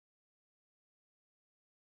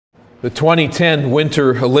The 2010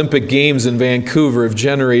 Winter Olympic Games in Vancouver have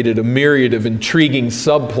generated a myriad of intriguing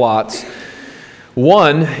subplots.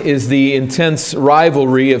 One is the intense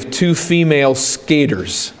rivalry of two female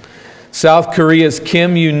skaters, South Korea's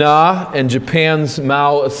Kim Yoo-na and Japan's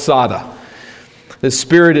Mao Asada. This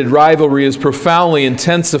spirited rivalry is profoundly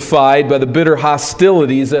intensified by the bitter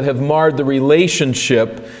hostilities that have marred the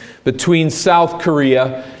relationship between South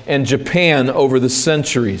Korea and Japan over the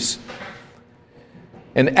centuries.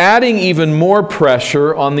 And adding even more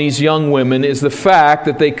pressure on these young women is the fact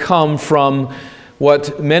that they come from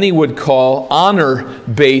what many would call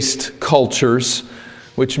honor-based cultures,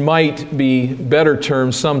 which might be better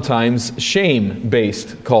termed sometimes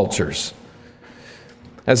shame-based cultures.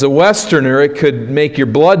 As a Westerner, it could make your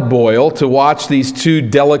blood boil to watch these two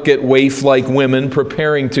delicate waif-like women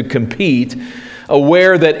preparing to compete,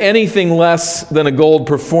 aware that anything less than a gold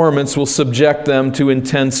performance will subject them to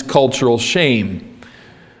intense cultural shame.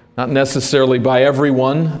 Not necessarily by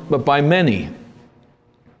everyone, but by many.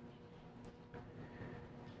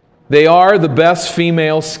 They are the best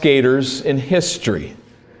female skaters in history,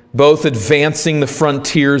 both advancing the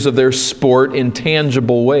frontiers of their sport in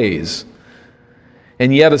tangible ways.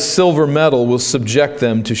 And yet a silver medal will subject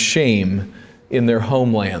them to shame in their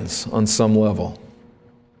homelands on some level.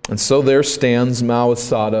 And so there stands Mao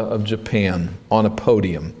Asada of Japan on a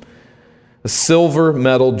podium, a silver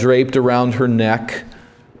medal draped around her neck,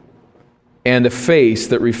 and a face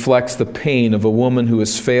that reflects the pain of a woman who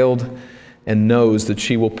has failed and knows that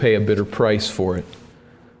she will pay a bitter price for it.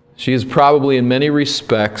 She is probably, in many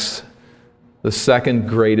respects, the second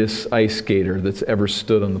greatest ice skater that's ever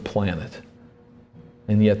stood on the planet.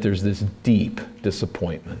 And yet there's this deep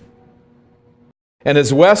disappointment. And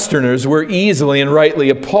as Westerners, we're easily and rightly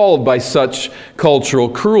appalled by such cultural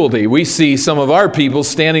cruelty. We see some of our people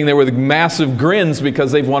standing there with massive grins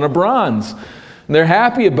because they've won a bronze. And they're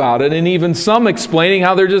happy about it, and even some explaining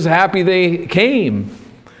how they're just happy they came.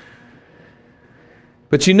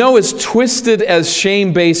 But you know, as twisted as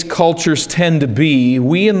shame-based cultures tend to be,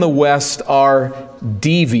 we in the West are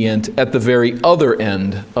deviant at the very other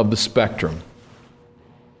end of the spectrum.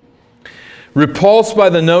 Repulsed by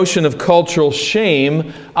the notion of cultural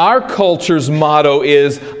shame, our culture's motto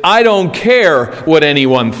is, I don't care what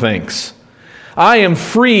anyone thinks. I am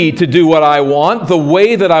free to do what I want, the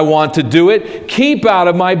way that I want to do it. Keep out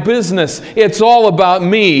of my business. It's all about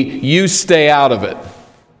me. You stay out of it.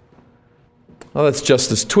 Well, that's just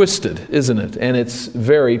as twisted, isn't it? And it's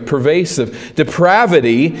very pervasive.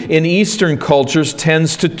 Depravity in Eastern cultures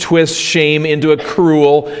tends to twist shame into a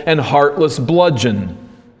cruel and heartless bludgeon.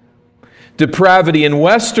 Depravity in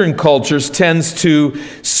Western cultures tends to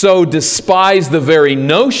so despise the very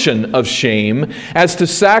notion of shame as to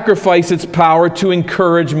sacrifice its power to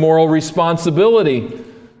encourage moral responsibility.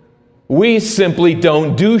 We simply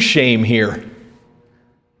don't do shame here.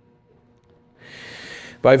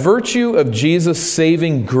 By virtue of Jesus'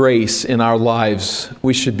 saving grace in our lives,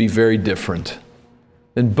 we should be very different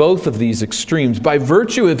than both of these extremes. By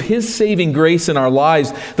virtue of His saving grace in our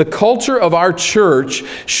lives, the culture of our church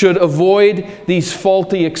should avoid these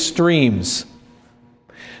faulty extremes.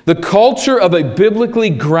 The culture of a biblically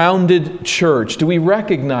grounded church, do we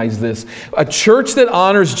recognize this? A church that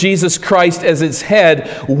honors Jesus Christ as its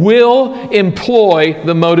head will employ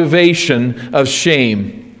the motivation of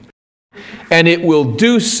shame. And it will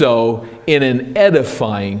do so in an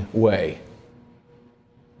edifying way.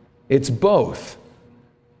 It's both.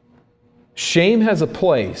 Shame has a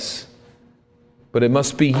place, but it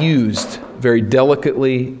must be used very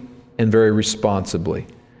delicately and very responsibly.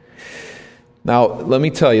 Now, let me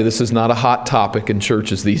tell you, this is not a hot topic in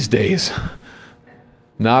churches these days.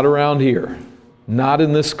 Not around here. Not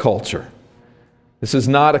in this culture. This is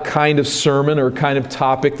not a kind of sermon or a kind of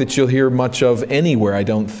topic that you'll hear much of anywhere, I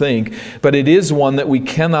don't think. But it is one that we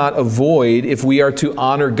cannot avoid if we are to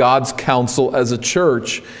honor God's counsel as a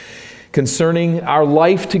church. Concerning our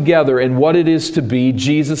life together and what it is to be,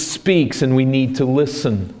 Jesus speaks and we need to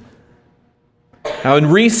listen. Now, in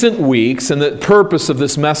recent weeks, and the purpose of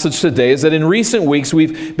this message today is that in recent weeks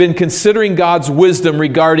we've been considering God's wisdom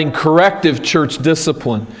regarding corrective church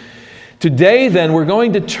discipline. Today, then, we're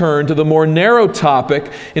going to turn to the more narrow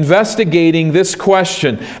topic, investigating this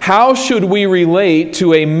question: how should we relate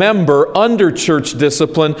to a member under church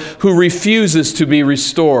discipline who refuses to be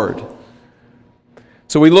restored?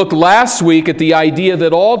 So we looked last week at the idea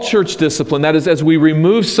that all church discipline, that is, as we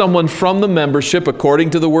remove someone from the membership according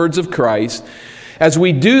to the words of Christ, as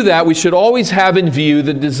we do that, we should always have in view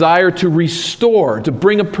the desire to restore, to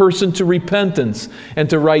bring a person to repentance and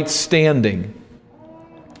to right standing.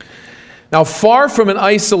 Now, far from an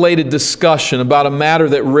isolated discussion about a matter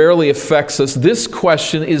that rarely affects us, this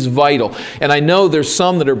question is vital. And I know there's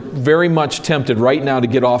some that are very much tempted right now to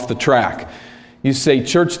get off the track. You say,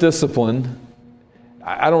 church discipline,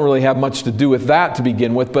 I don't really have much to do with that to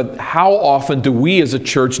begin with, but how often do we as a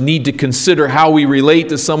church need to consider how we relate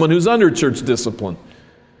to someone who's under church discipline?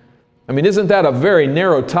 I mean, isn't that a very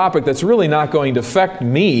narrow topic that's really not going to affect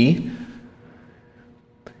me?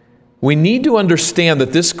 We need to understand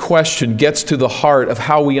that this question gets to the heart of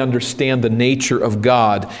how we understand the nature of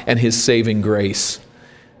God and His saving grace.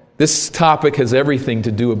 This topic has everything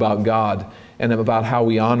to do about God and about how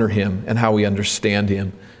we honor Him and how we understand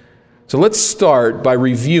Him. So let's start by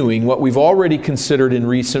reviewing what we've already considered in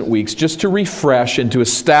recent weeks, just to refresh and to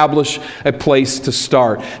establish a place to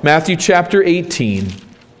start. Matthew chapter 18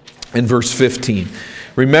 and verse 15.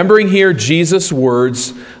 Remembering here Jesus'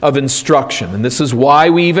 words of instruction. And this is why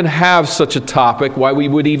we even have such a topic, why we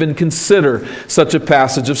would even consider such a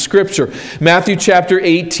passage of Scripture. Matthew chapter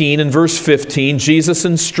 18 and verse 15, Jesus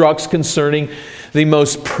instructs concerning the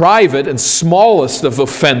most private and smallest of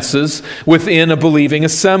offenses within a believing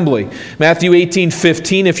assembly. Matthew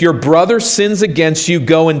 18:15, if your brother sins against you,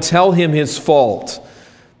 go and tell him his fault,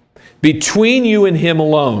 between you and him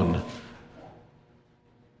alone.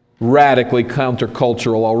 Radically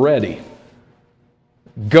countercultural already.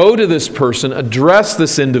 Go to this person, address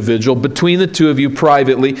this individual between the two of you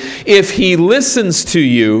privately. If he listens to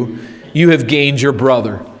you, you have gained your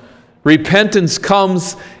brother. Repentance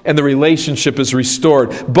comes and the relationship is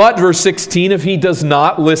restored. But, verse 16, if he does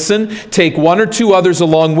not listen, take one or two others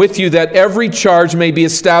along with you, that every charge may be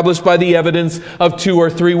established by the evidence of 2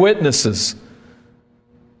 or 3 witnesses.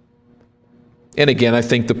 And again, I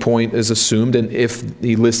think the point is assumed, and if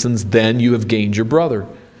he listens, then you have gained your brother.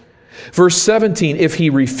 Verse 17, if he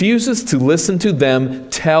refuses to listen to them,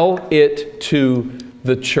 tell it to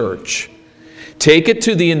the church. Take it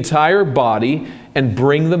to the entire body and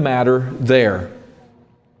bring the matter there.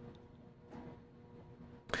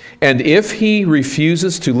 And if he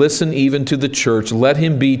refuses to listen even to the church, let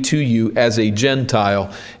him be to you as a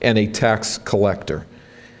Gentile and a tax collector.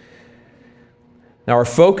 Now, our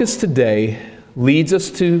focus today leads us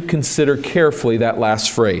to consider carefully that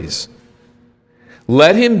last phrase.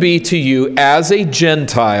 Let him be to you as a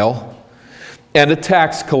Gentile and a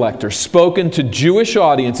tax collector, spoken to Jewish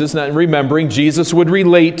audiences. Now, remembering Jesus would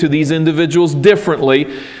relate to these individuals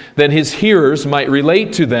differently than his hearers might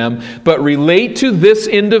relate to them, but relate to this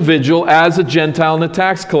individual as a Gentile and a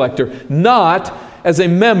tax collector, not as a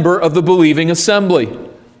member of the believing assembly,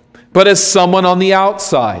 but as someone on the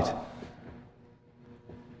outside.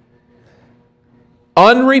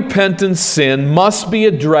 Unrepentant sin must be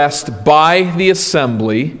addressed by the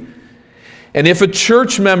assembly, and if a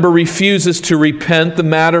church member refuses to repent, the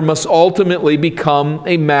matter must ultimately become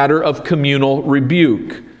a matter of communal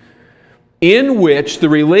rebuke, in which the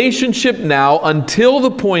relationship now, until the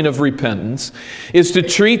point of repentance, is to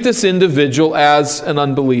treat this individual as an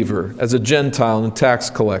unbeliever, as a Gentile and a tax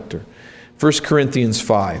collector. 1 Corinthians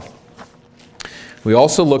 5. We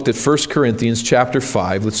also looked at 1 Corinthians chapter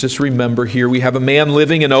 5. Let's just remember here we have a man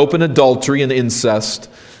living in open adultery and incest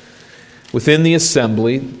within the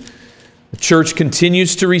assembly. The church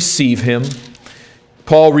continues to receive him.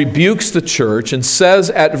 Paul rebukes the church and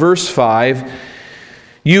says at verse 5,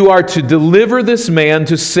 you are to deliver this man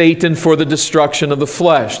to Satan for the destruction of the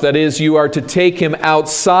flesh. That is, you are to take him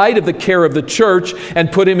outside of the care of the church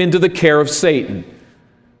and put him into the care of Satan.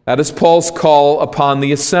 That is Paul's call upon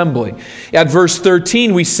the assembly. At verse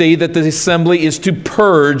 13, we see that the assembly is to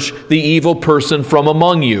purge the evil person from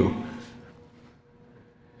among you.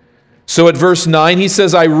 So at verse 9, he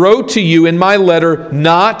says, I wrote to you in my letter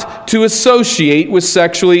not to associate with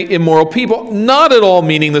sexually immoral people. Not at all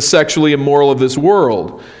meaning the sexually immoral of this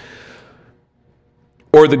world,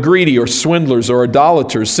 or the greedy, or swindlers, or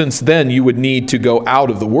idolaters, since then you would need to go out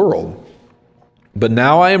of the world. But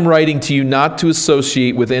now I am writing to you not to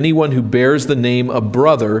associate with anyone who bears the name of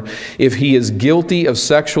brother if he is guilty of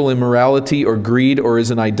sexual immorality or greed, or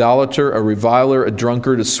is an idolater, a reviler, a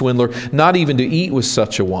drunkard, a swindler, not even to eat with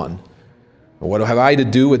such a one. What have I to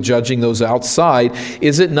do with judging those outside?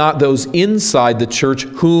 Is it not those inside the church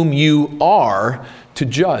whom you are to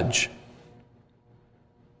judge?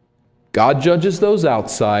 God judges those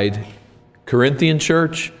outside. Corinthian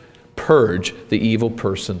church, purge the evil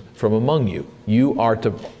person from among you. You are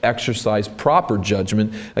to exercise proper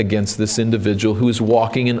judgment against this individual who is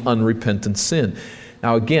walking in unrepentant sin.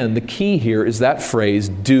 Now again, the key here is that phrase,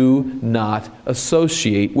 do not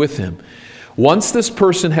associate with him. Once this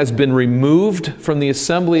person has been removed from the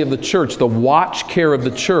assembly of the church, the watch care of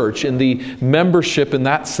the church, in the membership in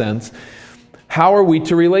that sense, How are we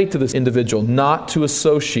to relate to this individual? Not to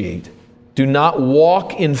associate. Do not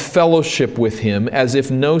walk in fellowship with him as if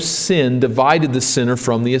no sin divided the sinner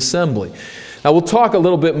from the assembly. Now, we'll talk a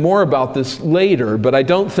little bit more about this later, but I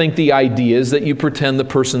don't think the idea is that you pretend the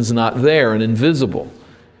person's not there and invisible.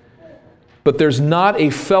 But there's not a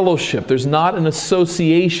fellowship, there's not an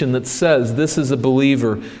association that says this is a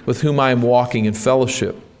believer with whom I am walking in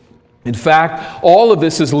fellowship. In fact, all of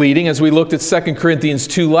this is leading, as we looked at 2 Corinthians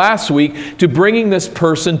 2 last week, to bringing this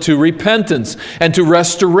person to repentance and to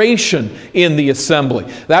restoration in the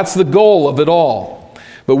assembly. That's the goal of it all.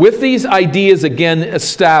 But with these ideas again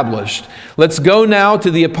established, let's go now to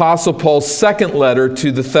the Apostle Paul's second letter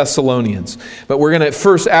to the Thessalonians. But we're going to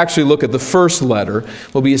first actually look at the first letter.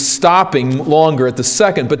 We'll be stopping longer at the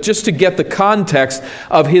second, but just to get the context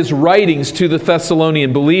of his writings to the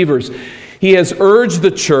Thessalonian believers. He has urged the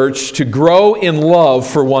church to grow in love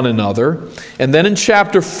for one another. And then in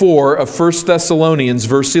chapter 4 of 1 Thessalonians,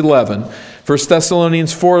 verse 11, 1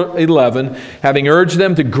 Thessalonians 4:11, having urged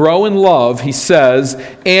them to grow in love, he says,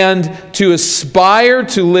 and to aspire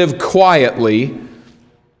to live quietly,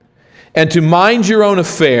 and to mind your own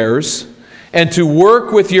affairs, and to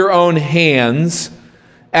work with your own hands,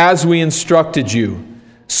 as we instructed you,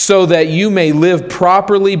 so that you may live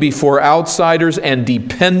properly before outsiders and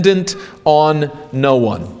dependent on no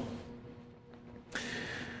one.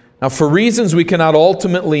 Now, for reasons we cannot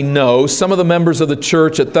ultimately know, some of the members of the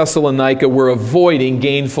church at Thessalonica were avoiding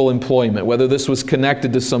gainful employment, whether this was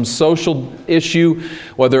connected to some social issue,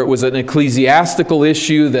 whether it was an ecclesiastical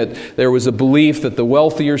issue, that there was a belief that the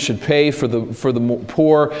wealthier should pay for the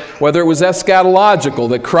poor, whether it was eschatological,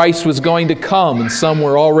 that Christ was going to come, and some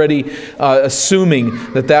were already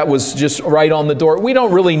assuming that that was just right on the door. We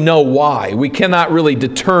don't really know why. We cannot really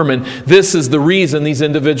determine this is the reason these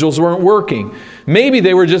individuals weren't working. Maybe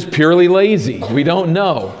they were just purely lazy. We don't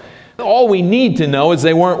know. All we need to know is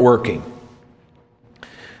they weren't working.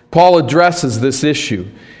 Paul addresses this issue.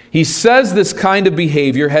 He says this kind of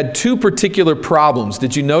behavior had two particular problems.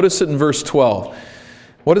 Did you notice it in verse 12?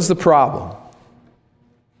 What is the problem?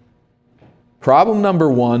 Problem number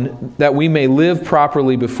one, that we may live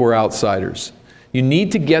properly before outsiders. You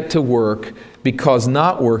need to get to work because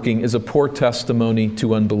not working is a poor testimony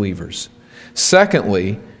to unbelievers.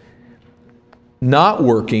 Secondly, not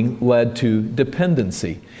working led to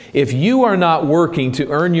dependency. If you are not working to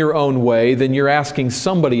earn your own way, then you're asking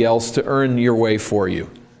somebody else to earn your way for you.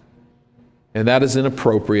 And that is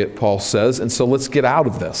inappropriate, Paul says, and so let's get out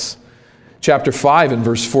of this. Chapter 5 and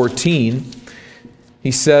verse 14, he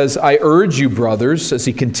says, I urge you, brothers, as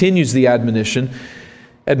he continues the admonition,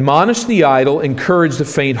 admonish the idle, encourage the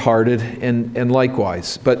faint-hearted, and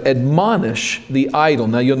likewise. But admonish the idle.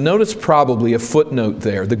 Now you'll notice probably a footnote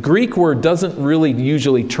there. The Greek word doesn't really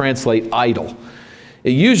usually translate idle.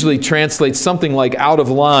 It usually translates something like out of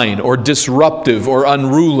line or disruptive or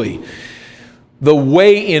unruly. The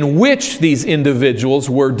way in which these individuals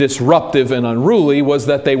were disruptive and unruly was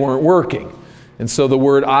that they weren't working. And so the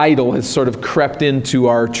word idle has sort of crept into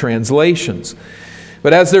our translations.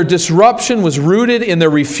 But as their disruption was rooted in their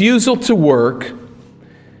refusal to work,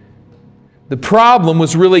 the problem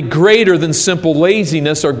was really greater than simple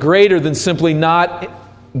laziness or greater than simply not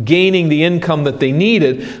gaining the income that they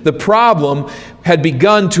needed. The problem had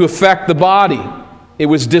begun to affect the body. It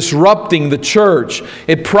was disrupting the church.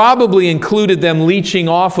 It probably included them leeching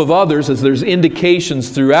off of others, as there's indications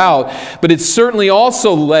throughout, but it certainly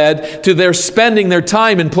also led to their spending their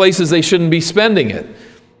time in places they shouldn't be spending it.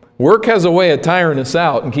 Work has a way of tiring us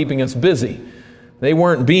out and keeping us busy. They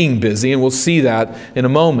weren't being busy, and we'll see that in a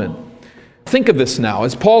moment. Think of this now.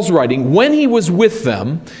 As Paul's writing, when he was with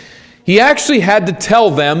them, he actually had to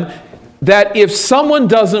tell them that if someone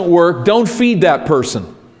doesn't work, don't feed that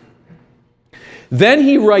person. Then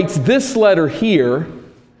he writes this letter here,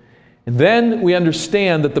 and then we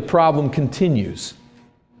understand that the problem continues.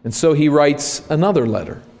 And so he writes another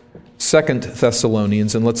letter, 2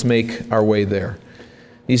 Thessalonians, and let's make our way there.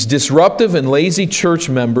 These disruptive and lazy church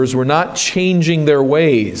members were not changing their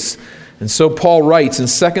ways. And so Paul writes in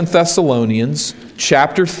 2 Thessalonians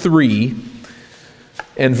chapter 3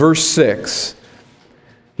 and verse 6.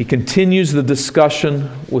 He continues the discussion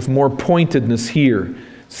with more pointedness here.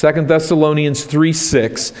 2 Thessalonians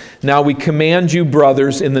 3:6. Now we command you,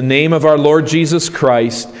 brothers, in the name of our Lord Jesus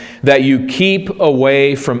Christ, that you keep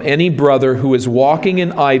away from any brother who is walking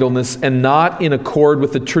in idleness and not in accord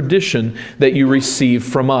with the tradition that you received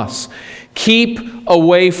from us. Keep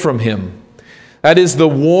away from him. That is, the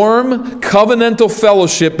warm, covenantal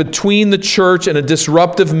fellowship between the church and a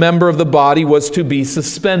disruptive member of the body was to be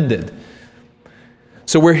suspended.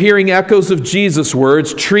 So we're hearing echoes of Jesus'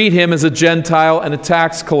 words, treat him as a Gentile and a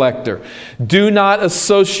tax collector. Do not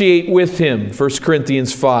associate with him, 1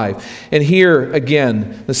 Corinthians 5. And here,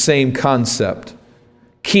 again, the same concept.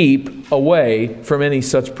 Keep away from any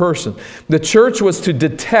such person. The church was to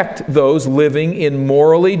detect those living in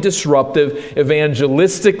morally disruptive,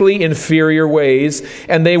 evangelistically inferior ways,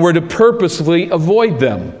 and they were to purposefully avoid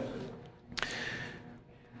them.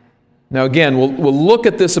 Now again, we'll look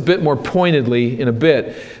at this a bit more pointedly in a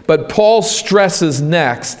bit, but Paul stresses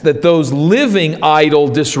next that those living idle,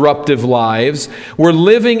 disruptive lives were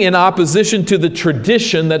living in opposition to the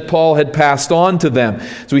tradition that Paul had passed on to them.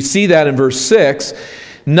 So we see that in verse 6,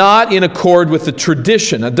 not in accord with the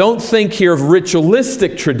tradition. Now don't think here of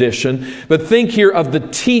ritualistic tradition, but think here of the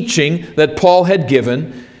teaching that Paul had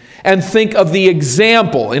given. And think of the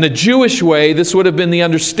example. In a Jewish way, this would have been the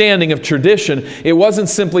understanding of tradition. It wasn't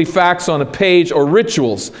simply facts on a page or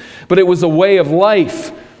rituals, but it was a way of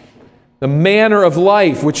life. The manner of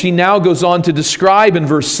life, which he now goes on to describe in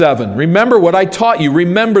verse 7. Remember what I taught you.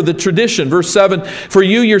 Remember the tradition. Verse 7, for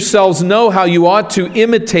you yourselves know how you ought to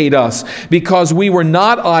imitate us, because we were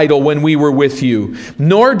not idle when we were with you,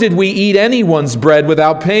 nor did we eat anyone's bread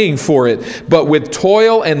without paying for it. But with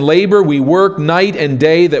toil and labor we work night and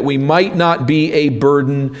day, that we might not be a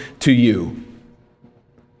burden to you.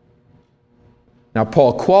 Now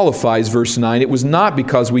Paul qualifies verse 9. It was not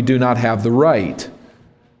because we do not have the right.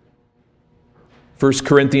 1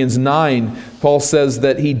 Corinthians 9, Paul says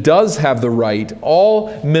that he does have the right.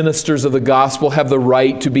 All ministers of the gospel have the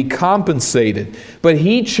right to be compensated. But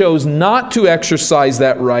he chose not to exercise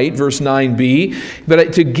that right, verse 9b,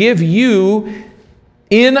 but to give you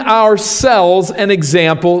in ourselves an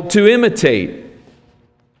example to imitate.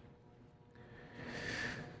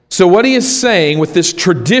 So what he is saying with this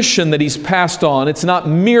tradition that he's passed on, it's not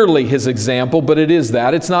merely his example, but it is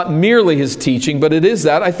that. It's not merely his teaching, but it is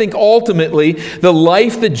that. I think ultimately the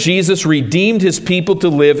life that Jesus redeemed his people to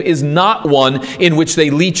live is not one in which they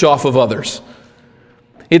leech off of others.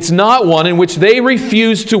 It's not one in which they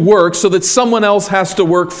refuse to work so that someone else has to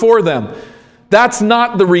work for them. That's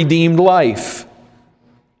not the redeemed life.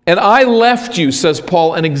 And I left you, says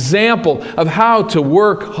Paul, an example of how to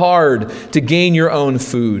work hard to gain your own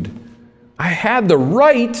food. I had the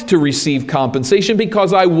right to receive compensation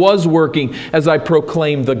because I was working as I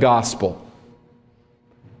proclaimed the gospel.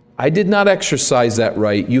 I did not exercise that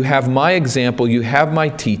right. You have my example. You have my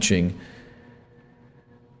teaching.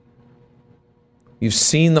 You've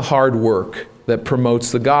seen the hard work that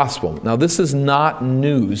promotes the gospel. Now, this is not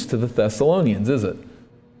news to the Thessalonians, is it?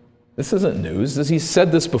 This isn't news. He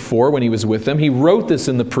said this before when he was with them. He wrote this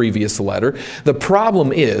in the previous letter. The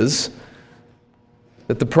problem is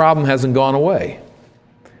that the problem hasn't gone away.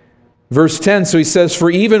 Verse 10, so he says, for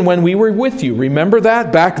even when we were with you, remember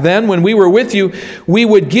that? Back then when we were with you, we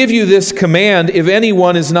would give you this command, if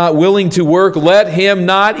anyone is not willing to work, let him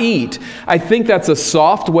not eat. I think that's a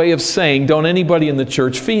soft way of saying, don't anybody in the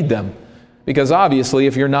church feed them. Because obviously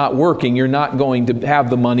if you're not working, you're not going to have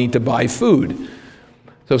the money to buy food.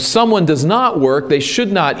 So if someone does not work, they should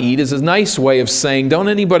not eat, is a nice way of saying, don't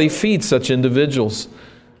anybody feed such individuals.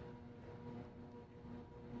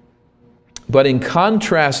 But in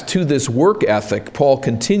contrast to this work ethic, Paul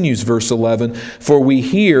continues verse 11, for we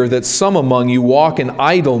hear that some among you walk in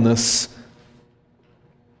idleness,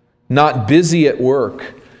 not busy at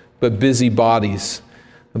work, but busy bodies.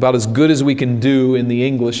 About as good as we can do in the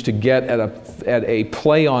English to get at a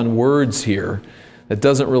play on words here. It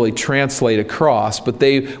doesn't really translate across, but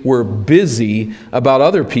they were busy about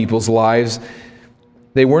other people's lives.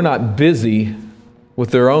 They were not busy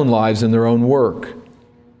with their own lives and their own work.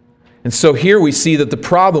 And so here we see that the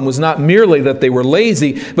problem was not merely that they were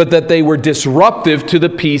lazy, but that they were disruptive to the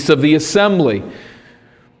peace of the assembly.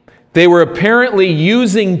 They were apparently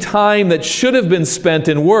using time that should have been spent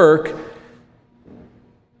in work,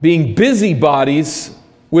 being busybodies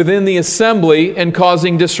within the assembly and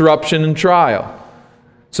causing disruption and trial.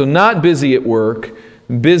 So not busy at work,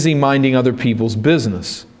 busy minding other people's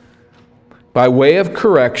business. By way of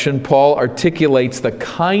correction, Paul articulates the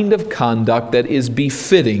kind of conduct that is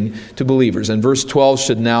befitting to believers. And verse 12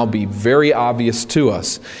 should now be very obvious to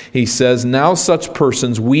us. He says, now such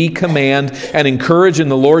persons we command and encourage in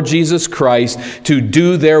the Lord Jesus Christ to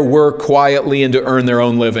do their work quietly and to earn their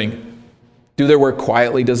own living. Do their work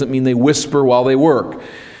quietly doesn't mean they whisper while they work.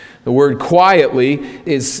 The word quietly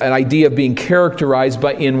is an idea of being characterized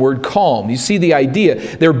by inward calm. You see the idea.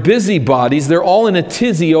 They're busybodies. They're all in a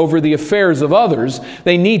tizzy over the affairs of others.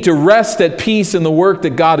 They need to rest at peace in the work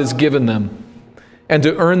that God has given them and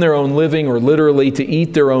to earn their own living, or literally to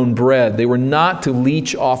eat their own bread. They were not to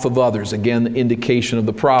leech off of others. Again, the indication of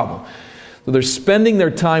the problem. So they're spending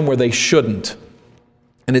their time where they shouldn't.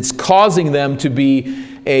 And it's causing them to be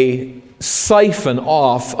a siphon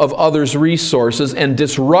off of others' resources and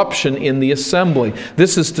disruption in the assembly.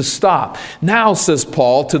 This is to stop. Now, says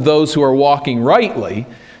Paul, to those who are walking rightly,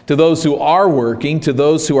 to those who are working, to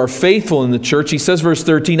those who are faithful in the church, he says, verse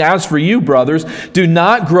 13, as for you, brothers, do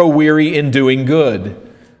not grow weary in doing good.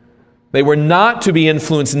 They were not to be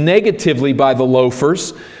influenced negatively by the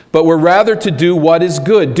loafers, but were rather to do what is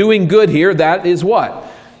good. Doing good here, that is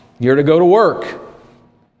what? You're to go to work.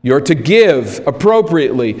 You're to give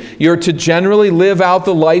appropriately. You're to generally live out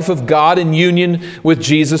the life of God in union with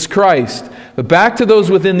Jesus Christ. But back to those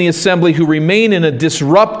within the assembly who remain in a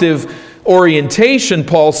disruptive orientation,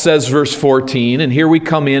 Paul says, verse 14, and here we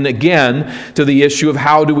come in again to the issue of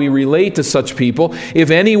how do we relate to such people. If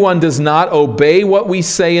anyone does not obey what we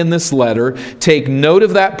say in this letter, take note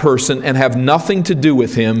of that person and have nothing to do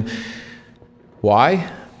with him.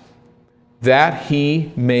 Why? That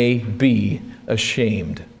he may be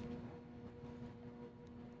ashamed.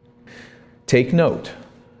 Take note.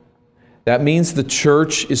 That means the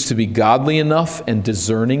church is to be godly enough and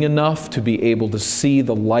discerning enough to be able to see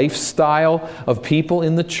the lifestyle of people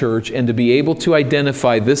in the church and to be able to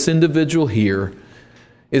identify this individual here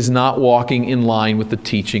is not walking in line with the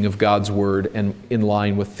teaching of God's Word and in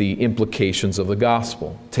line with the implications of the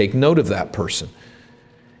gospel. Take note of that person.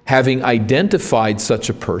 Having identified such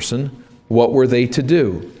a person, what were they to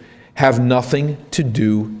do? Have nothing to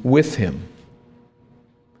do with him.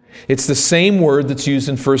 It's the same word that's used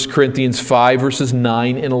in 1 Corinthians 5, verses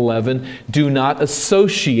 9 and 11. Do not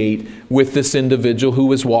associate with this individual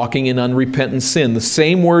who is walking in unrepentant sin. The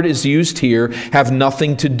same word is used here, have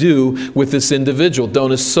nothing to do with this individual.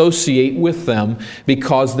 Don't associate with them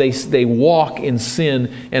because they walk in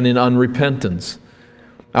sin and in unrepentance.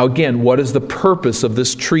 Now again, what is the purpose of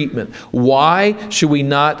this treatment? Why should we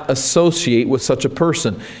not associate with such a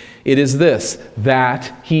person? It is this,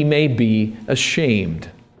 that he may be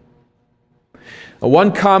ashamed.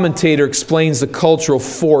 One commentator explains the cultural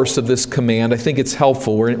force of this command. I think it's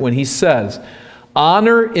helpful when he says,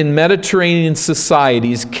 honor in Mediterranean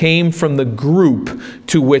societies came from the group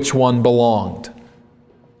to which one belonged.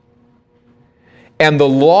 And the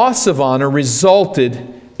loss of honor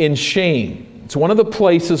resulted in shame. It's one of the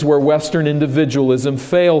places where Western individualism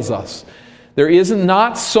fails us. There is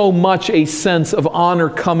not so much a sense of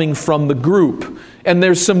honor coming from the group. And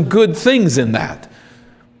there's some good things in that.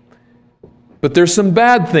 But there's some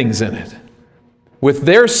bad things in it. With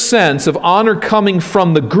their sense of honor coming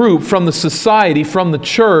from the group, from the society, from the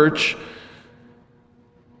church,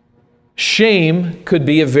 shame could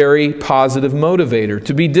be a very positive motivator.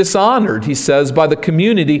 To be dishonored, he says, by the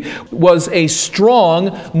community was a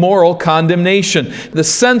strong moral condemnation. The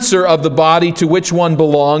censor of the body to which one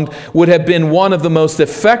belonged would have been one of the most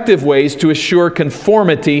effective ways to assure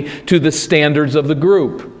conformity to the standards of the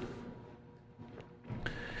group.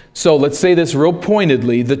 So let's say this real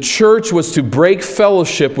pointedly. The church was to break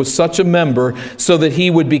fellowship with such a member so that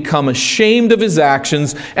he would become ashamed of his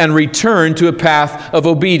actions and return to a path of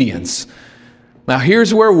obedience. Now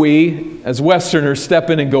here's where we, as Westerners, step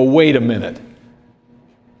in and go, wait a minute.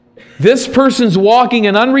 This person's walking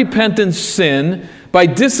in unrepentant sin. By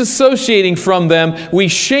disassociating from them, we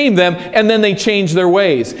shame them, and then they change their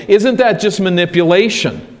ways. Isn't that just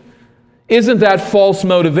manipulation? Isn't that false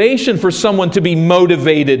motivation for someone to be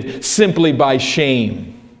motivated simply by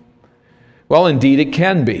shame? Well, indeed it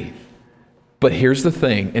can be. But here's the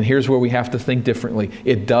thing, and here's where we have to think differently.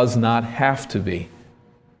 It does not have to be.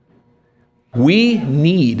 We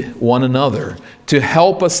need one another to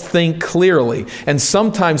help us think clearly. And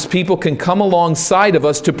sometimes people can come alongside of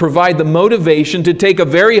us to provide the motivation to take a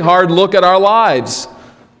very hard look at our lives.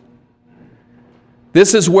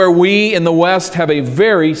 This is where we in the West have a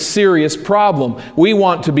very serious problem. We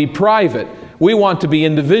want to be private. We want to be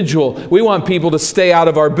individual. We want people to stay out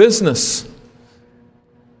of our business.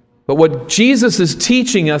 But what Jesus is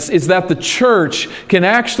teaching us is that the church can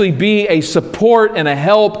actually be a support and a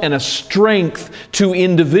help and a strength to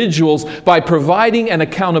individuals by providing an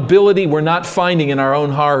accountability we're not finding in our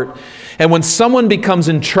own heart. And when someone becomes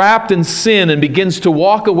entrapped in sin and begins to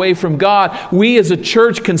walk away from God, we as a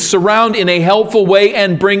church can surround in a helpful way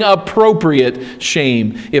and bring appropriate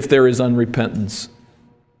shame if there is unrepentance.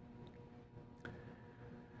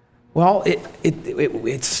 Well,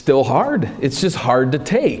 it's still hard. It's just hard to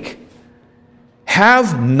take.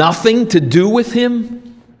 Have nothing to do with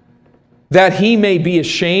him, that he may be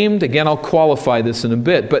ashamed. Again, I'll qualify this in a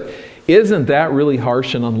bit, but isn't that really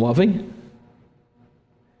harsh and unloving?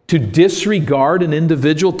 To disregard an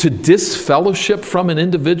individual, to disfellowship from an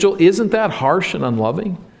individual, isn't that harsh and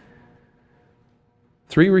unloving?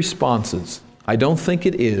 Three responses. I don't think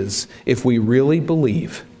it is if we really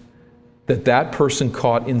believe that that person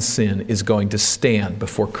caught in sin is going to stand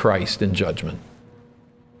before Christ in judgment.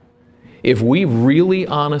 If we really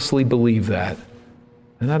honestly believe that,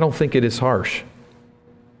 then I don't think it is harsh.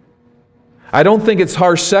 I don't think it's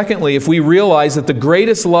harsh, secondly, if we realize that the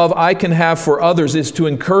greatest love I can have for others is to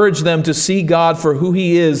encourage them to see God for who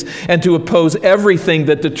He is and to oppose everything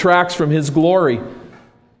that detracts from His glory.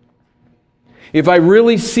 If I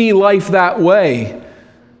really see life that way,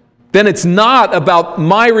 then it's not about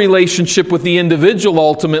my relationship with the individual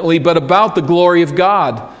ultimately, but about the glory of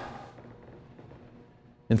God.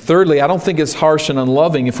 And thirdly, I don't think it's harsh and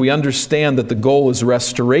unloving if we understand that the goal is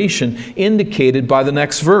restoration, indicated by the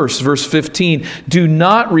next verse, verse 15. Do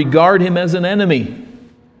not regard him as an enemy.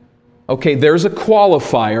 Okay, there's a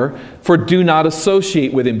qualifier for do not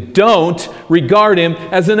associate with him. Don't regard him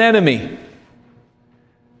as an enemy.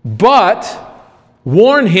 But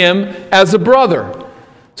warn him as a brother.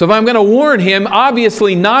 So if I'm going to warn him,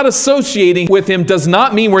 obviously not associating with him does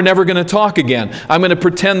not mean we're never going to talk again. I'm going to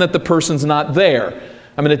pretend that the person's not there.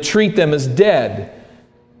 I'm going to treat them as dead.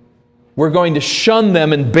 We're going to shun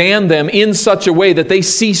them and ban them in such a way that they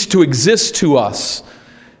cease to exist to us,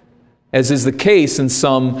 as is the case in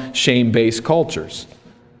some shame-based cultures.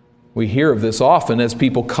 We hear of this often as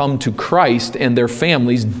people come to Christ and their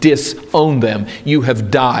families disown them. You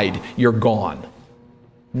have died. You're gone.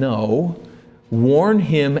 No. Warn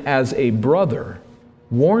him as a brother.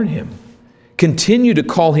 Warn him. Continue to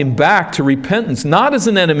call him back to repentance, not as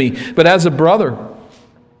an enemy, but as a brother.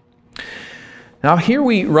 Now here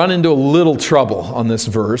we run into a little trouble on this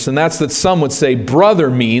verse, and that's that some would say brother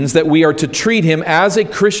means that we are to treat him as a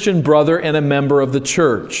Christian brother and a member of the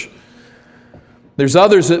church. There's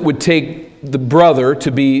others that would take the brother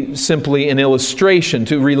to be simply an illustration,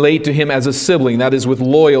 to relate to him as a sibling, that is with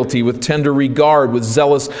loyalty, with tender regard, with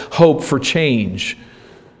zealous hope for change.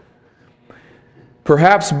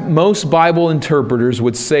 Perhaps most Bible interpreters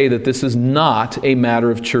would say that this is not a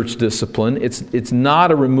matter of church discipline. It's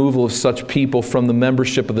not a removal of such people from the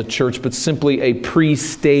membership of the church, but simply a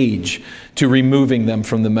pre-stage to removing them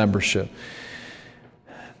from the membership.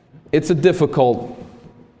 It's a difficult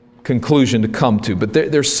conclusion to come to, but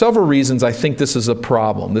there's several reasons I think this is a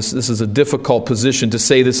problem. This is a difficult position to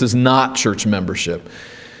say this is not church membership.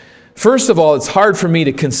 First of all, it's hard for me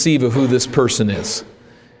to conceive of who this person is.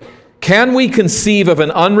 Can we conceive of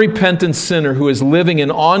an unrepentant sinner who is living in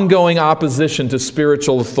ongoing opposition to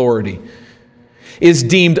spiritual authority, is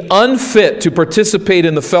deemed unfit to participate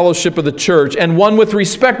in the fellowship of the church, and one with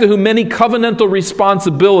respect to whom many covenantal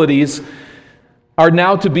responsibilities are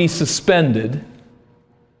now to be suspended,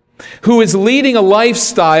 who is leading a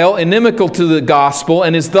lifestyle inimical to the gospel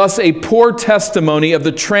and is thus a poor testimony of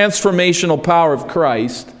the transformational power of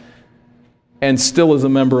Christ, and still is a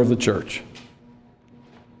member of the church?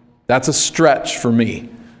 That's a stretch for me.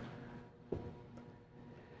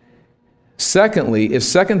 Secondly,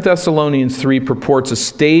 if 2 Thessalonians 3 purports a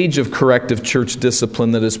stage of corrective church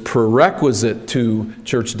discipline that is prerequisite to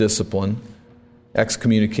church discipline,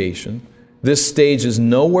 excommunication, this stage is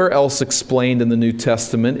nowhere else explained in the New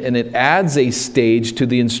Testament, and it adds a stage to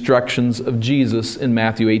the instructions of Jesus in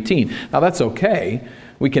Matthew 18. Now that's okay.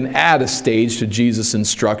 We can add a stage to Jesus'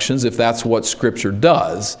 instructions if that's what Scripture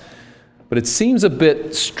does. But it seems a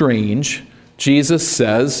bit strange. Jesus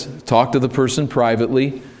says, talk to the person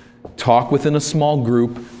privately, talk within a small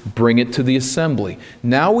group, bring it to the assembly.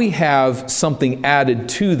 Now we have something added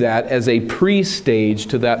to that as a pre-stage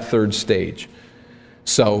to that third stage.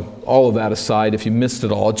 So, all of that aside, if you missed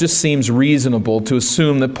it all, it just seems reasonable to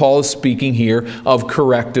assume that Paul is speaking here of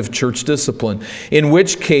corrective church discipline, in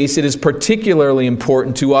which case it is particularly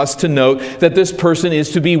important to us to note that this person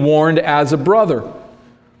is to be warned as a brother.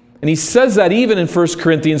 And he says that even in 1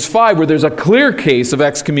 Corinthians 5, where there's a clear case of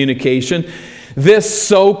excommunication, this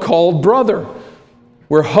so-called brother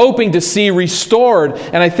we're hoping to see restored.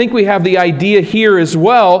 And I think we have the idea here as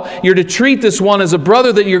well. You're to treat this one as a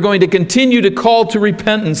brother that you're going to continue to call to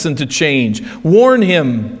repentance and to change. Warn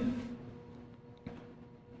him.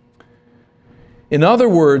 In other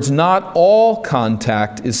words, not all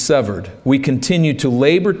contact is severed. We continue to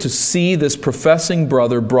labor to see this professing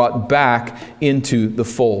brother brought back into the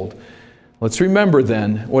fold. Let's remember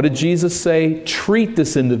then, what did Jesus say? Treat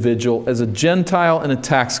this individual as a Gentile and a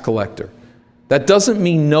tax collector. That doesn't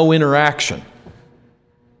mean no interaction.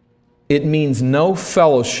 It means no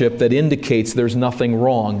fellowship that indicates there's nothing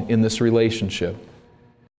wrong in this relationship.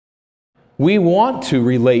 We want to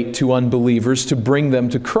relate to unbelievers to bring them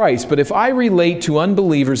to Christ. But if I relate to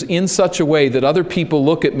unbelievers in such a way that other people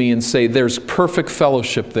look at me and say, there's perfect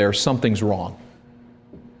fellowship there, something's wrong.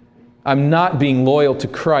 I'm not being loyal to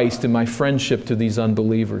Christ in my friendship to these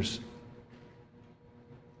unbelievers.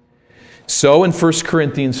 So in 1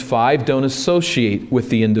 Corinthians 5, don't associate with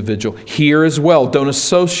the individual. Here as well, don't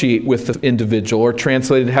associate with the individual, or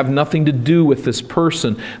translated, have nothing to do with this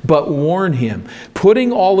person, but warn him.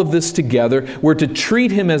 Putting all of this together, we're to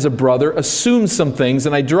treat him as a brother, assume some things,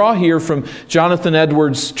 and I draw here from Jonathan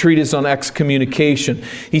Edwards' treatise on excommunication.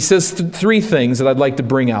 He says three things that I'd like to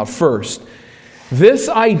bring out. First, this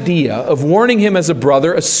idea of warning him as a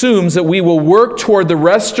brother assumes that we will work toward the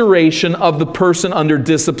restoration of the person under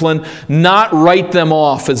discipline, not write them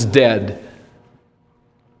off as dead.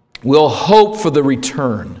 We'll hope for the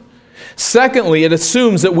return. Secondly, it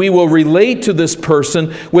assumes that we will relate to this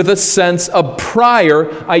person with a sense of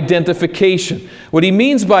prior identification. What he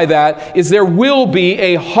means by that is there will be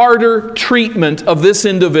a harder treatment of this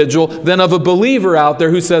individual than of a believer out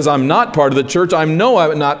there who says, I'm not part of the church, I'm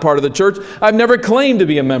not part of the church, I've never claimed to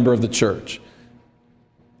be a member of the church.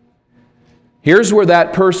 Here's where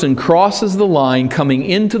that person crosses the line coming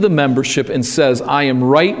into the membership and says, I am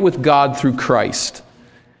right with God through Christ.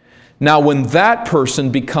 Now, when that person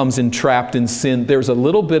becomes entrapped in sin, there's a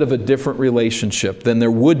little bit of a different relationship than there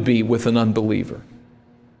would be with an unbeliever.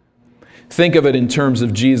 Think of it in terms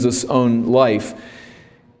of Jesus' own life.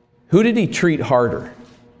 Who did he treat harder?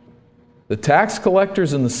 The tax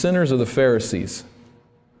collectors and the sinners, or the Pharisees?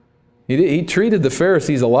 He treated the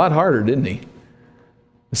Pharisees a lot harder, didn't he?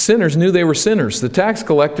 The sinners knew they were sinners. The tax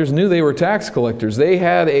collectors knew they were tax collectors. They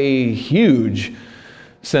had a huge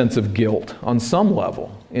sense of guilt on some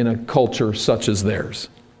level in a culture such as theirs.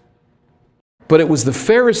 But it was the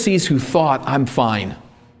Pharisees who thought, I'm fine.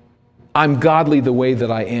 I'm godly the way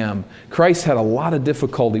that I am. Christ had a lot of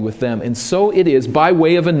difficulty with them. And so it is, by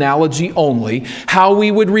way of analogy only, how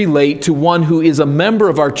we would relate to one who is a member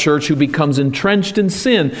of our church who becomes entrenched in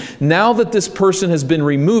sin. Now that this person has been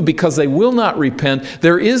removed because they will not repent,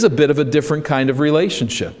 there is a bit of a different kind of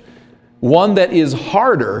relationship. One that is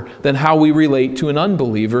harder than how we relate to an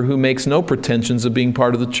unbeliever who makes no pretensions of being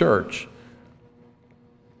part of the church.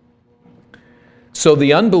 So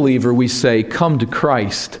the unbeliever, we say, come to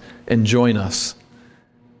Christ and join us.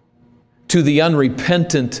 To the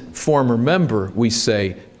unrepentant former member, we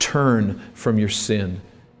say, turn from your sin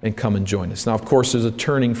and come and join us. Now, of course, there's a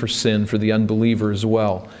turning for sin for the unbeliever as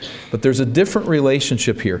well. But there's a different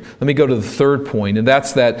relationship here. Let me go to the third point, and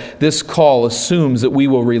that's that this call assumes that we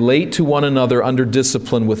will relate to one another under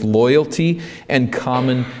discipline with loyalty and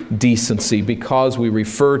common decency, because we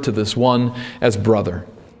refer to this one as brother.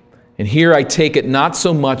 And here I take it not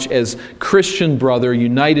so much as Christian brother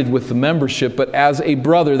united with the membership, but as a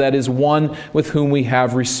brother, that is one with whom we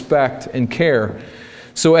have respect and care.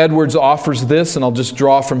 So Edwards offers this, and I'll just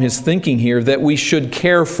draw from his thinking here, that we should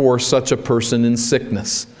care for such a person in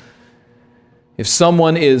sickness. If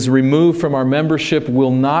someone is removed from our membership,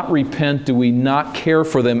 will not repent, do we not care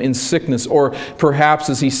for them in sickness? Or perhaps,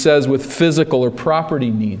 as he says, with physical or property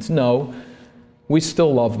needs? No, we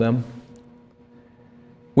still love them.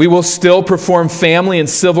 We will still perform family and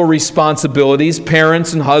civil responsibilities.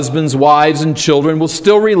 Parents and husbands, wives and children will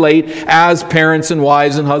still relate as parents and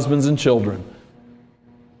wives and husbands and children,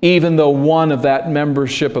 even though one of that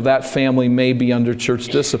membership of that family may be under church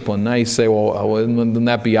discipline. Now you say, well, wouldn't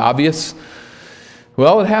that be obvious?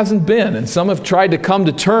 Well, it hasn't been. And some have tried to come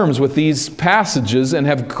to terms with these passages and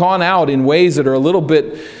have gone out in ways that are a little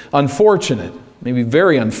bit unfortunate, maybe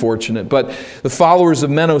very unfortunate. But the followers of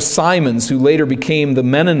Menno Simons, who later became the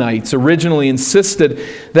Mennonites, originally insisted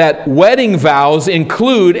that wedding vows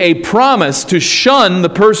include a promise to shun the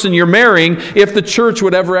person you're marrying if the church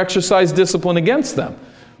would ever exercise discipline against them.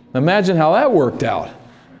 Imagine how that worked out.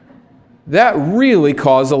 That really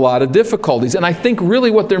caused a lot of difficulties. And I think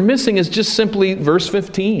really what they're missing is just simply verse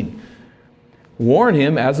 15. Warn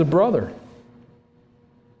him as a brother.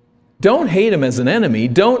 Don't hate him as an enemy.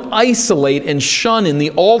 Don't isolate and shun in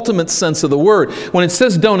the ultimate sense of the word. When it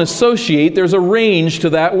says don't associate, there's a range to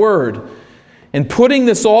that word. And putting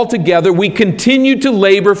this all together, we continue to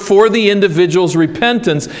labor for the individual's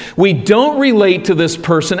repentance. We don't relate to this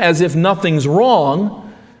person as if nothing's wrong,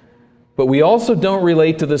 but we also don't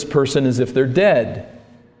relate to this person as if they're dead.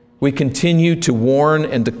 We continue to warn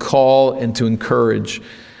and to call and to encourage.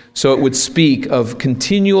 So it would speak of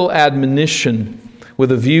continual admonition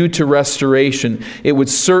with a view to restoration. It would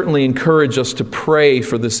certainly encourage us to pray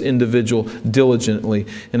for this individual diligently.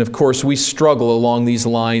 And of course, we struggle along these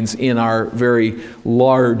lines in our very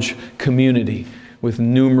large community with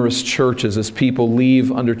numerous churches. As people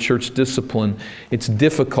leave under church discipline, it's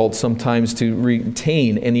difficult sometimes to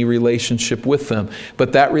retain any relationship with them.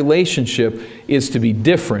 But that relationship is to be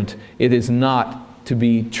different. It is not to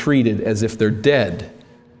be treated as if they're dead.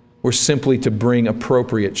 or simply to bring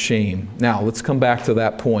appropriate shame. Now, let's come back to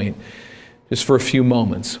that point just for a few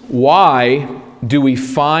moments. Why do we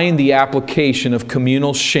find the application of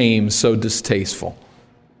communal shame so distasteful?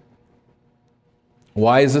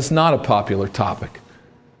 Why is this not a popular topic?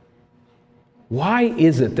 Why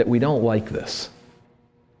is it that we don't like this?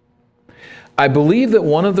 I believe that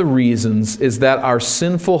one of the reasons is that our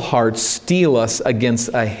sinful hearts steel us against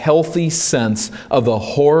a healthy sense of the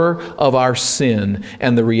horror of our sin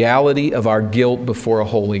and the reality of our guilt before a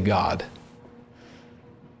holy God.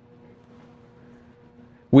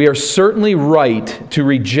 We are certainly right to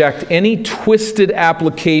reject any twisted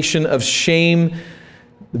application of shame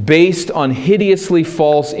based on hideously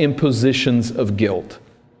false impositions of guilt.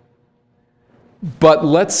 But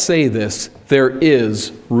let's say this, there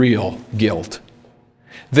is real guilt.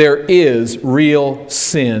 There is real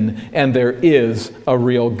sin, and there is a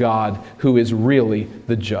real God who is really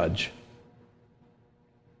the judge.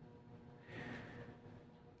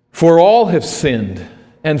 For all have sinned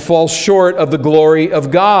and fall short of the glory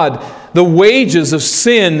of God. The wages of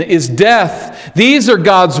sin is death. These are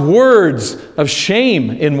God's words of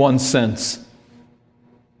shame in one sense.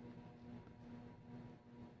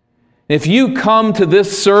 If you come to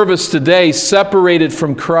this service today separated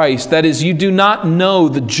from Christ, that is, you do not know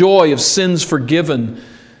the joy of sins forgiven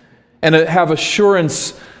and have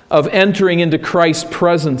assurance of entering into Christ's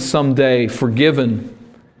presence someday forgiven,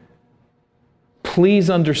 please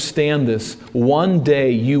understand this. One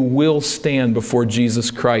day you will stand before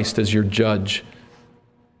Jesus Christ as your judge.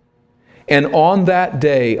 And on that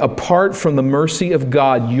day, apart from the mercy of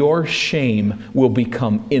God, your shame will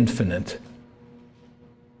become infinite.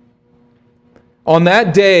 On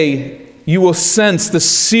that day, you will sense the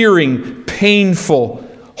searing, painful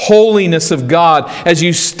holiness of God as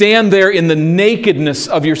you stand there in the nakedness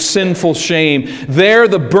of your sinful shame. There,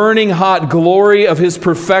 the burning hot glory of His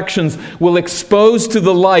perfections will expose to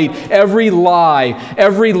the light every lie,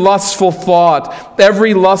 every lustful thought,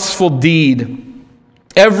 every lustful deed,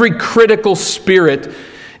 every critical spirit,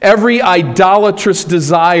 every idolatrous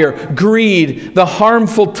desire, greed, the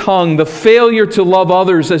harmful tongue, the failure to love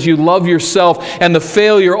others as you love yourself, and the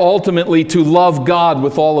failure ultimately to love God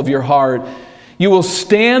with all of your heart. You will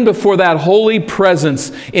stand before that holy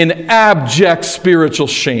presence in abject spiritual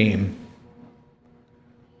shame.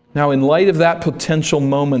 Now, in light of that potential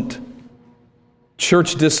moment,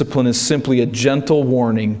 church discipline is simply a gentle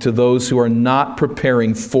warning to those who are not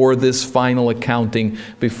preparing for this final accounting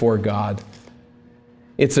before God.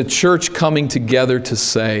 It's a church coming together to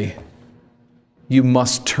say, you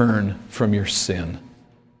must turn from your sin.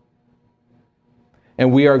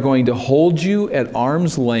 And we are going to hold you at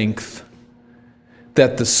arm's length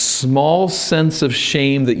that the small sense of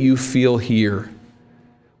shame that you feel here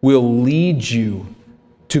will lead you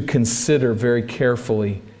to consider very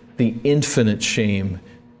carefully the infinite shame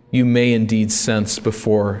you may indeed sense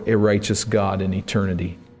before a righteous God in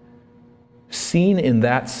eternity. Seen in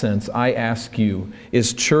that sense, I ask you,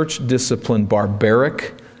 is church discipline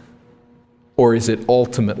barbaric or is it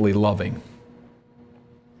ultimately loving?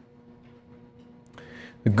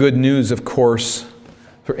 The good news, of course,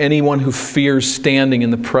 for anyone who fears standing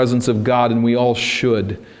in the presence of God, and we all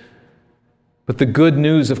should. But the good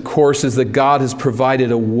news, of course, is that God has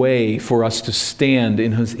provided a way for us to stand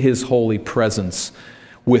in His holy presence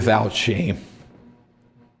without shame.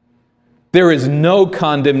 There is no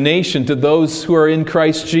condemnation to those who are in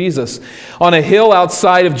Christ Jesus. On a hill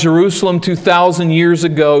outside of Jerusalem 2,000 years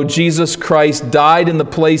ago, Jesus Christ died in the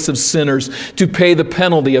place of sinners to pay the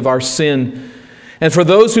penalty of our sin. And for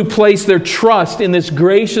those who place their trust in this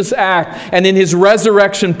gracious act and in His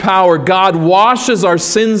resurrection power, God washes our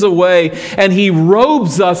sins away and He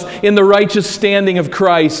robes us in the righteous standing of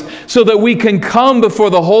Christ so that we can come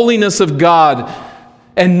before the holiness of God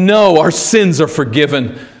and know our sins are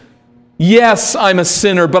forgiven. Yes, I'm a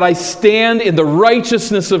sinner, but I stand in the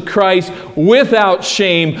righteousness of Christ without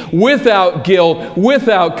shame, without guilt,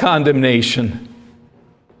 without condemnation.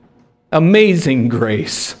 Amazing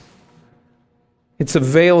grace. It's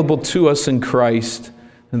available to us in Christ.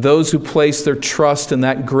 And those who place their trust in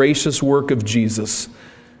that gracious work of Jesus,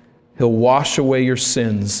 He'll wash away your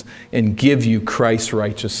sins and give you Christ's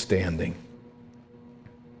righteous standing.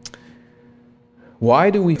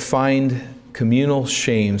 Why do we find communal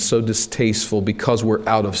shame so distasteful? Because we're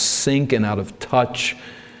out of sync and out of touch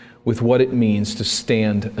with what it means to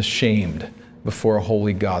stand ashamed before a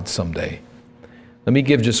holy God someday. Let me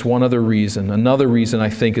give just one other reason. Another reason, I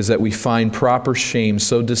think, is that we find proper shame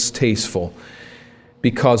so distasteful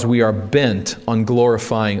because we are bent on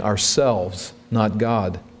glorifying ourselves, not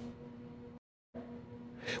God.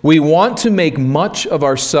 We want to make much of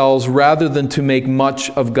ourselves rather than to make much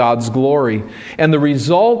of God's glory. And the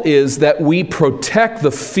result is that we protect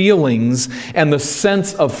the feelings and the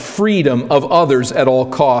sense of freedom of others at all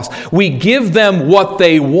costs. We give them what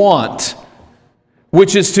they want,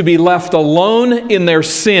 which is to be left alone in their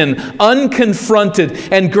sin,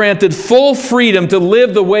 unconfronted, and granted full freedom to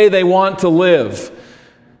live the way they want to live.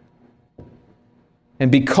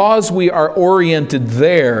 And because we are oriented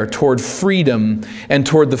there toward freedom and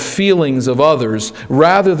toward the feelings of others,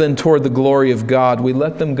 rather than toward the glory of God, we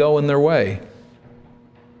let them go in their way.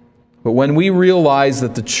 But when we realize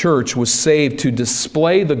that the church was saved to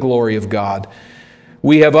display the glory of God,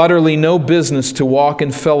 we have utterly no business to walk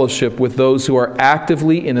in fellowship with those who are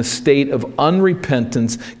actively in a state of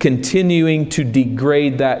unrepentance, continuing to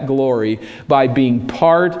degrade that glory by being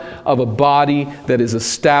part of a body that is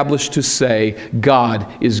established to say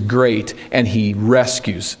God is great and He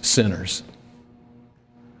rescues sinners.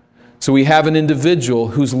 So we have an individual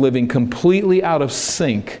who's living completely out of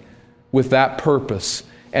sync with that purpose,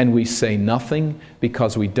 and we say nothing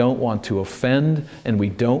because we don't want to offend and we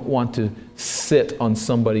don't want to sit on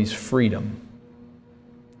somebody's freedom.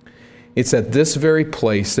 It's at this very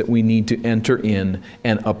place that we need to enter in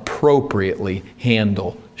and appropriately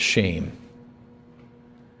handle shame.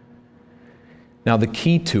 Now, the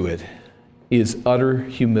key to it is utter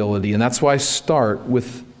humility, and that's why I start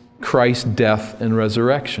with Christ's death and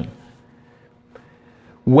resurrection.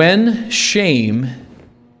 When shame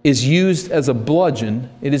is used as a bludgeon,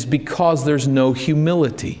 it is because there's no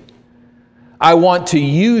humility. I want to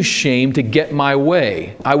use shame to get my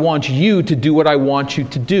way. I want you to do what I want you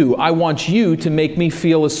to do. I want you to make me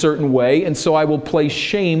feel a certain way, and so I will place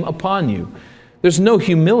shame upon you. There's no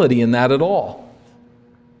humility in that at all.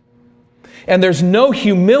 And there's no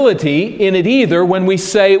humility in it either when we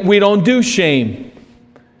say we don't do shame.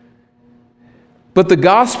 But the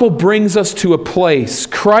gospel brings us to a place,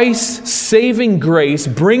 Christ's saving grace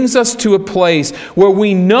brings us to a place where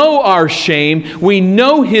we know our shame, we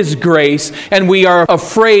know His grace, and we are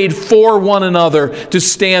afraid for one another to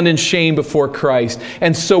stand in shame before Christ.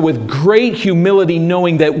 And so with great humility,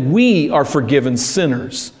 knowing that we are forgiven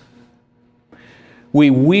sinners, we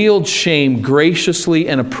wield shame graciously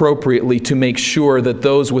and appropriately to make sure that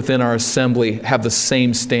those within our assembly have the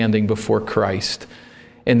same standing before Christ,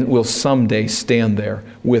 and will someday stand there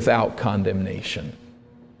without condemnation.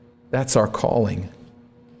 That's our calling.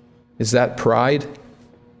 Is that pride?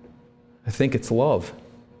 I think it's love.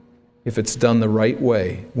 If it's done the right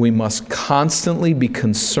way, we must constantly be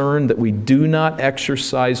concerned that we do not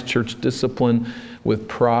exercise church discipline with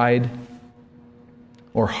pride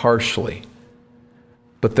or harshly,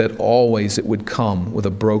 but that always it would come with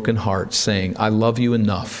a broken heart saying, I love you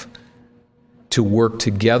enough to work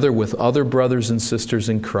together with other brothers and sisters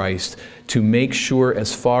in Christ to make sure,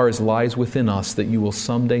 as far as lies within us, that you will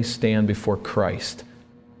someday stand before Christ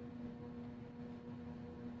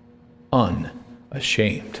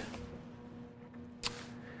unashamed.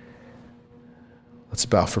 Let's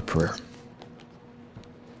bow for prayer.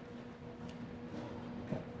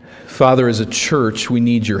 Father, as a church, we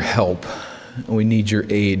need your help. We need your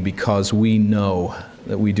aid because we know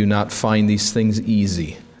that we do not find these things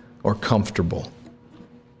easy or comfortable.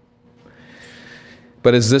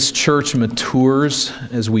 But as this church matures,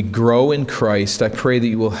 as we grow in Christ, I pray that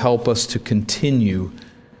you will help us to continue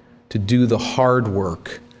to do the hard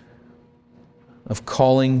work of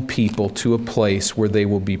calling people to a place where they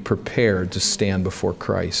will be prepared to stand before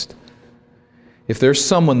Christ. If there's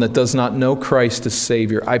someone that does not know Christ as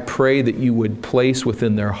Savior, I pray that you would place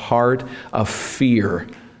within their heart a fear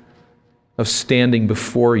of standing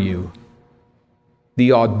before you,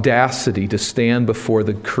 the audacity to stand before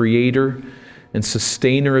the Creator and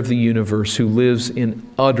Sustainer of the universe who lives in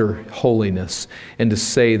utter holiness and to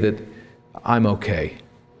say that I'm okay.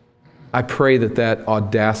 I pray that that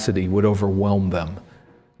audacity would overwhelm them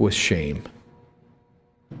with shame.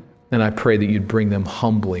 And I pray that you'd bring them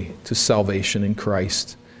humbly to salvation in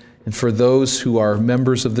Christ. And for those who are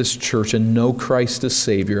members of this church and know Christ as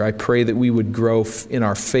Savior, I pray that we would grow in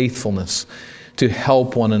our faithfulness to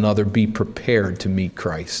help one another be prepared to meet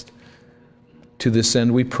Christ. To this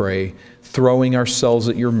end we pray, throwing ourselves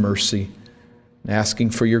at your mercy,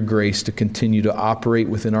 asking for your grace to continue to operate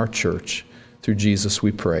within our church. Through Jesus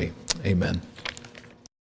we pray. Amen.